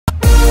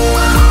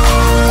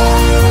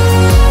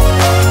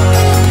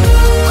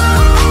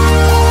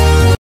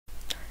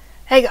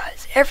Hey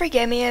guys, Every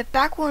Gamer here,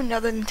 back with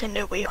another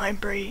Nintendo Wii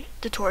homebrew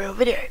tutorial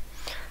video.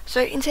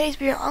 So in today's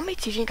video, I'll be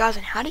teaching you guys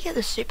on how to get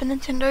the Super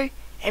Nintendo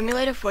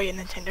emulator for your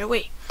Nintendo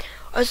Wii.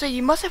 Also,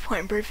 you must have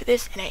homebrew for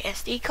this and a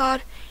SD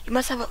card. You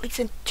must have at least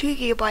a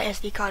 2GB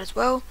SD card as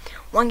well.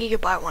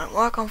 1GB won't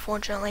work,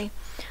 unfortunately.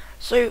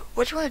 So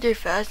what you want to do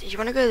first is you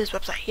want to go to this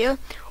website here.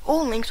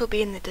 All links will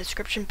be in the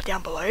description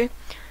down below.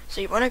 So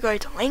you want to go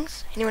to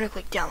links and you want to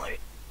click download.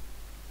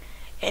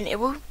 And it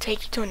will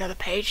take you to another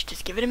page.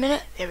 Just give it a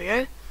minute. There we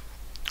go.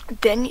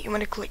 Then you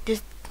want to click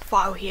this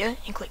file here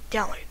and click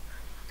download,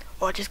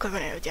 or just click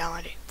on it, it will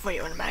download it for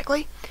you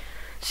automatically.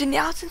 So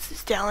now since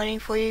it's downloading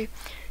for you,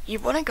 you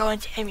want to go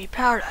into Emu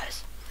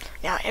Paradise.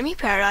 Now Emu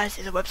Paradise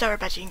is a website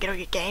where you can get all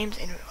your games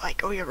and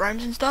like all your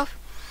ROMs and stuff,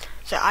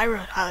 so I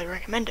highly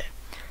recommend it.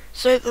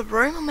 So the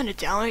ROM I'm going to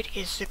download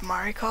is Super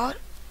Mario Kart,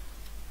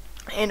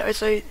 and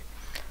also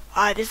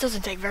this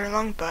doesn't take very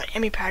long, but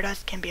Emu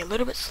Paradise can be a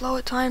little bit slow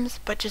at times,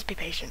 but just be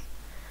patient.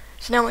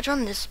 So now once you're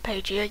on this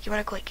page here, you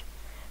want to click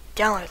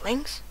download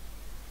links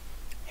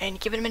and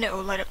give it a minute. It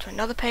will load up to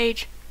another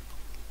page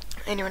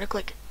and you want to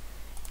click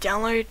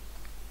download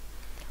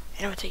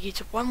and it will take you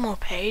to one more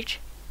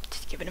page.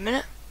 Just give it a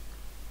minute.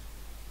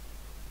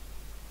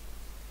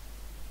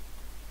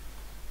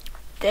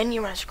 Then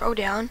you want to scroll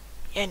down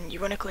and you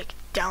want to click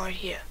download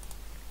here.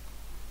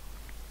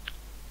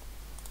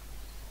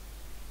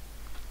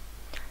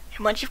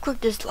 And once you've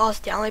clicked this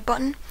last download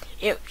button,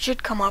 it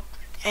should come up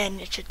and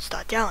it should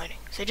start downloading.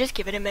 So just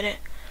give it a minute.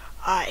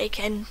 It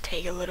can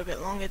take a little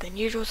bit longer than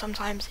usual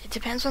sometimes. It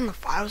depends on the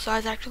file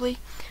size actually.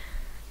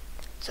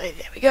 So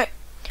there we go.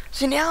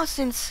 So now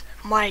since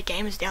my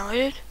game is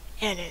downloaded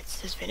and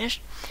it's just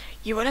finished,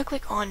 you want to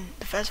click on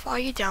the first file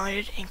you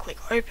downloaded and click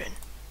open.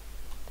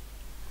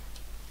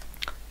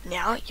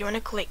 Now you want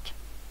to click,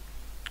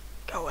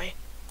 go away.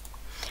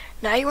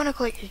 Now you want to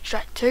click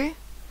extract to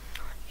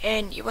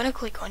and you want to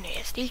click on your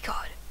SD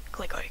card.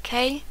 Click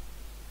OK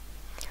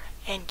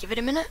and give it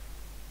a minute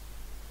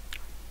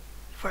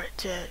for it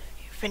to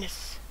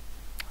finish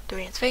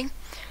doing its thing.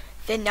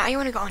 Then now you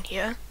want to go on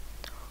here,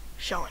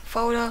 show in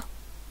folder,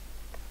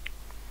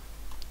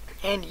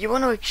 and you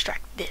want to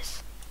extract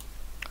this.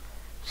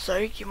 So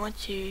you want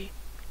to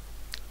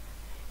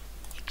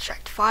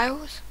extract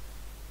files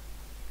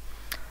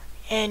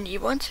and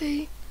you want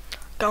to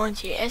go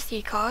into your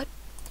SD card,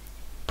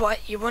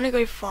 but you want to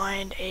go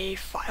find a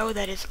file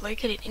that is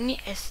located in your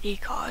SD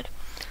card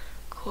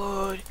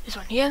called this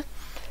one here.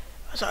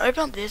 So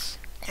open up this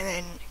and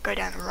then go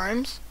down to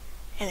ROMs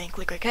and then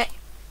click OK.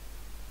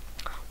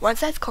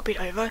 Once that's copied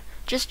over,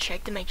 just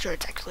check to make sure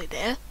it's actually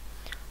there.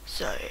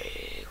 So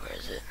where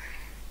is it?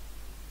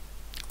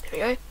 There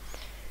we go.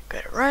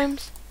 Go to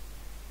ROMs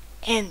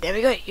and there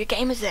we go, your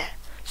game is there.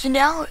 So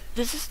now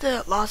this is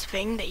the last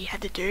thing that you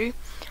had to do.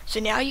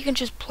 So now you can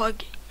just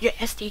plug your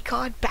SD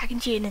card back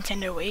into your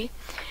Nintendo Wii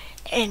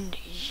and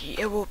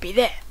it will be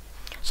there.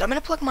 So I'm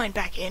going to plug mine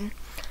back in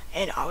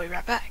and I'll be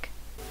right back.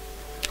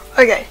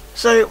 Okay,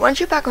 so once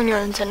you're back on your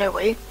Nintendo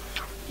Wii,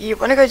 you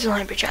want to go to the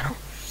homebrew channel.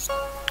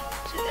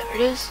 So there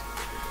it is.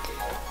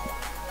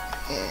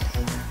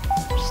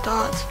 And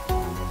start.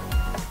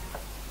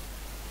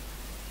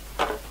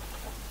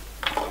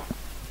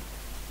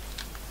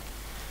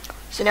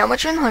 So now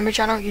once you're in the homebrew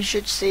channel, you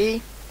should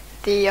see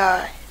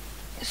the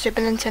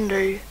Super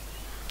Nintendo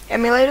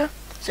emulator.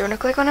 So you want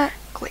to click on it,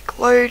 click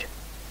load.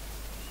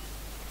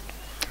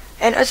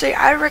 And also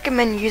I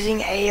recommend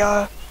using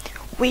a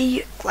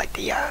Wii, like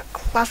the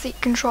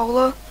classic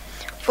controller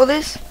for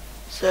this.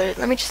 So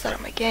let me just start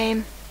up my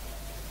game.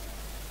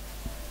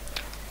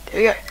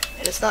 There we go,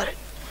 it has started.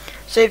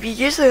 So if you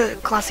use the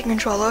classic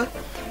controller,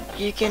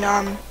 you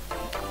can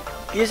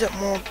use it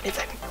more, it's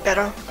like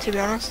better to be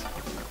honest.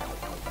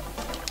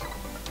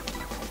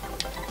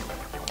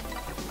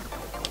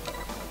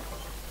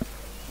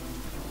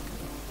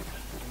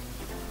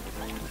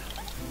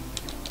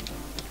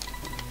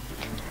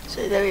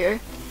 So there we go.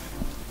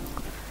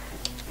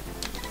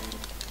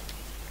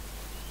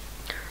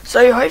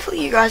 So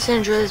hopefully you guys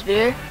enjoy this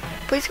video.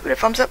 Please give it a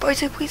thumbs up.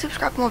 Also please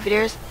subscribe for more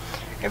videos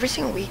every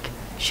single week.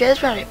 Share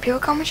this around it. People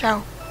come on my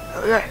channel.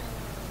 There we go.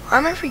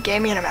 I'm Every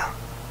Gamer and I'm out.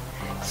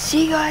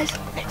 See you guys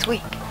next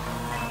week.